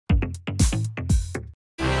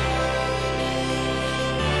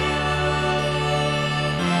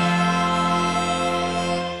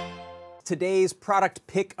today's product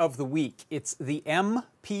pick of the week. It's the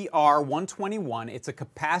MPR121. It's a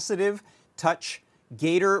capacitive touch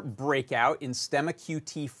gator breakout in Stemma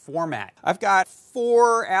QT format. I've got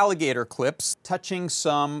 4 alligator clips touching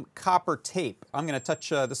some copper tape. I'm going to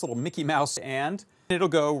touch this little Mickey Mouse and it'll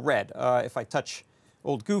go red. If I touch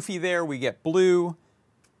Old Goofy there, we get blue.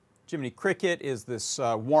 Jiminy Cricket is this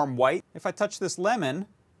warm white. If I touch this lemon,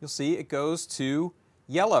 you'll see it goes to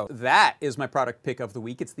yellow. That is my product pick of the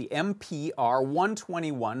week. It's the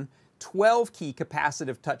MPR121 12-key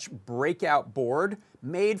capacitive touch breakout board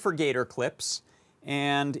made for gator clips.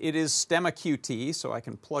 And it is Stemma QT, so I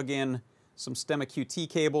can plug in some Stemma QT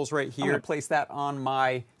cables right here. I'm going to place that on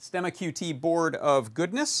my Stemma QT board of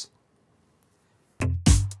goodness.